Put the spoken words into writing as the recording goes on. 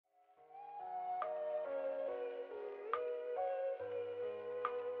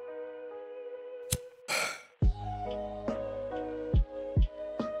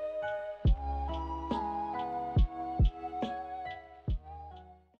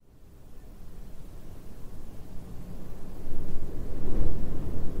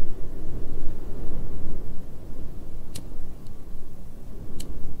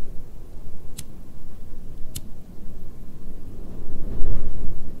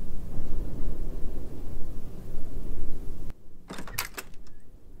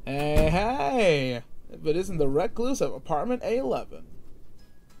it isn't the recluse of apartment A11.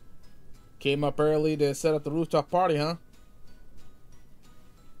 Came up early to set up the rooftop party, huh?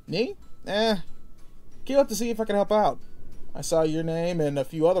 Me? Came up to see if I could help out. I saw your name and a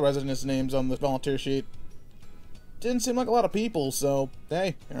few other residents' names on the volunteer sheet. Didn't seem like a lot of people, so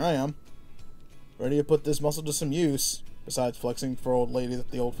hey, here I am. Ready to put this muscle to some use, besides flexing for old ladies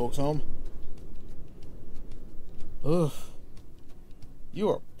at the old folks' home. Oof. You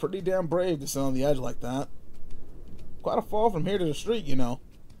are pretty damn brave to sit on the edge like that. Quite a fall from here to the street, you know.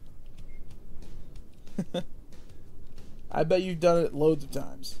 I bet you've done it loads of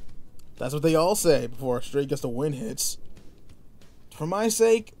times. That's what they all say before a straight gust of wind hits. For my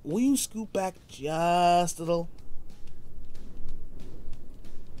sake, will you scoot back just a little?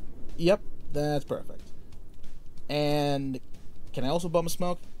 Yep, that's perfect. And can I also bum a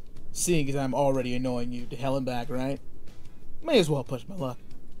smoke? Seeing as I'm already annoying you to hell and back, right? May as well push my luck.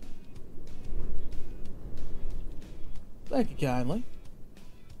 Thank you kindly.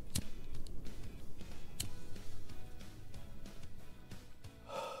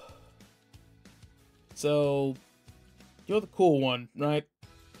 So, you're the cool one, right?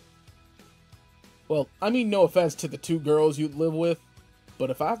 Well, I mean no offense to the two girls you live with,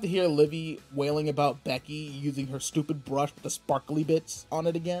 but if I have to hear Livy wailing about Becky using her stupid brush with the sparkly bits on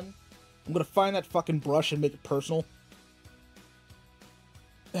it again, I'm gonna find that fucking brush and make it personal.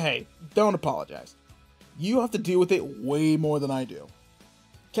 Hey, don't apologize. You have to deal with it way more than I do.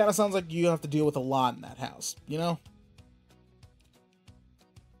 Kinda sounds like you have to deal with a lot in that house, you know?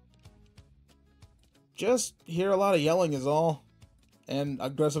 Just hear a lot of yelling is all. And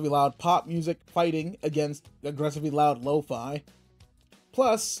aggressively loud pop music fighting against aggressively loud lo-fi.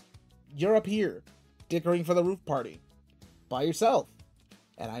 Plus, you're up here, dickering for the roof party. By yourself.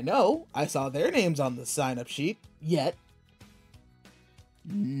 And I know I saw their names on the sign-up sheet, yet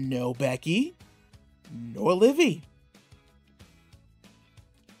no Becky, nor Livy.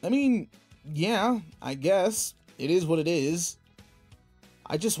 I mean, yeah, I guess. It is what it is.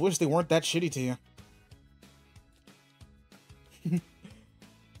 I just wish they weren't that shitty to you.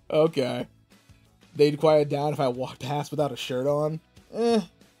 Okay. They'd quiet down if I walked past without a shirt on.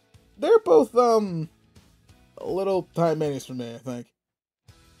 They're both, a little tight minis for me, I think.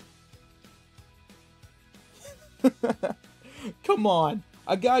 Come on.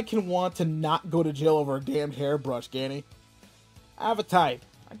 A guy can want to not go to jail over a damned hairbrush, can't he? I have a type.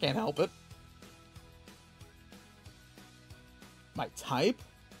 I can't help it. My type?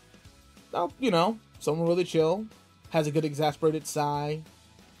 Oh, you know, someone really chill, has a good exasperated sigh,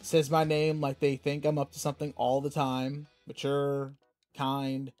 says my name like they think I'm up to something all the time, mature,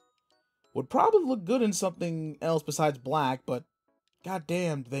 kind, would probably look good in something else besides black, but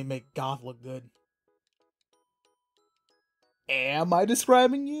goddamn do they make goth look good. Am I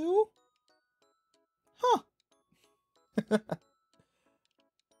describing you? Huh.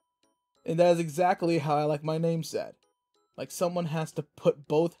 And that is exactly how I like my name said. Like someone has to put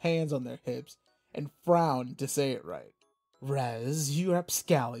both hands on their hips and frown to say it right. Rez, you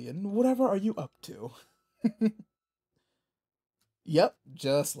rapscallion, whatever are you up to? Yep,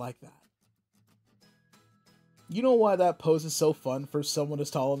 just like that. You know why that pose is so fun for someone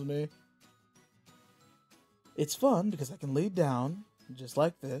as tall as me? It's fun because I can lay down, just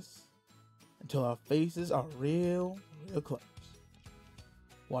like this, until our faces are real close.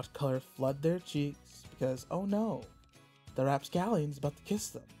 Watch color flood their cheeks because, oh no, the rapscallion's about to kiss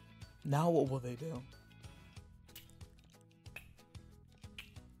them. Now what will they do?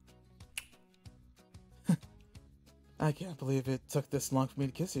 I can't believe it took this long for me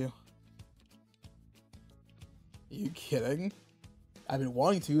to kiss you. You kidding? I've been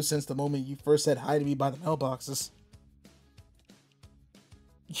wanting to since the moment you first said hi to me by the mailboxes.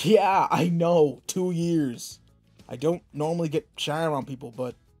 Yeah, I know. 2 years. I don't normally get shy around people,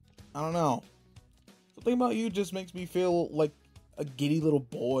 but I don't know. Something about you just makes me feel like a giddy little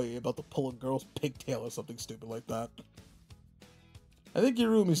boy about to pull a girl's pigtail or something stupid like that. I think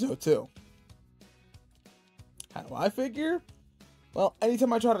your roomies know too. How do I figure? Well,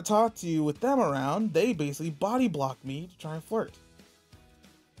 anytime I try to talk to you with them around, they basically body block me to try and flirt.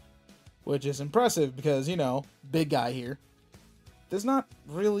 Which is impressive because, you know, big guy here. There's not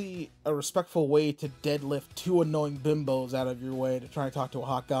really a respectful way to deadlift two annoying bimbos out of your way to try and talk to a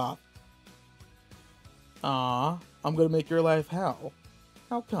hot goth. Aw, I'm gonna make your life hell.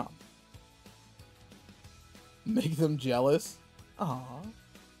 How come? Make them jealous? Aw,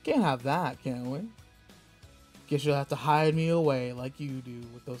 can't have that, can we? Guess you'll have to hide me away like you do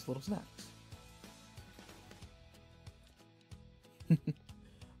with those little snacks.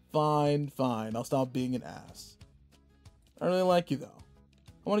 Fine, fine, I'll stop being an ass. I really like you though.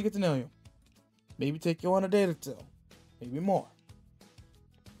 I want to get to know you. Maybe take you on a date or two. Maybe more.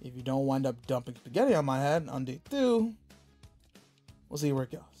 If you don't wind up dumping spaghetti on my head on date 2, we'll see where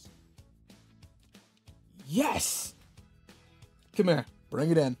it goes. Yes! Come here. Bring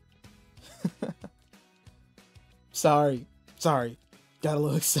it in. Sorry. Got a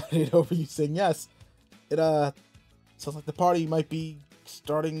little excited over you saying yes. It, sounds like the party might be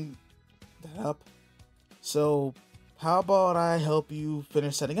starting that up. So, how about I help you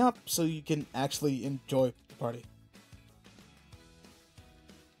finish setting up so you can actually enjoy the party?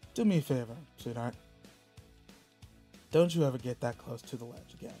 Do me a favor, sweetheart. Don't you ever get that close to the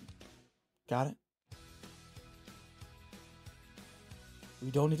ledge again. Got it?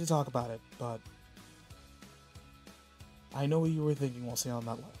 We don't need to talk about it, but I know what you were thinking while sitting on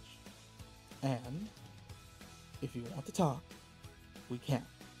that ledge. And if you want to talk, we can.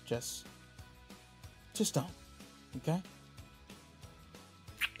 Just don't. Okay?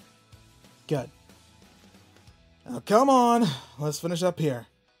 Good. Now come on, let's finish up here.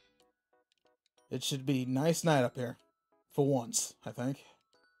 It should be a nice night up here. For once, I think.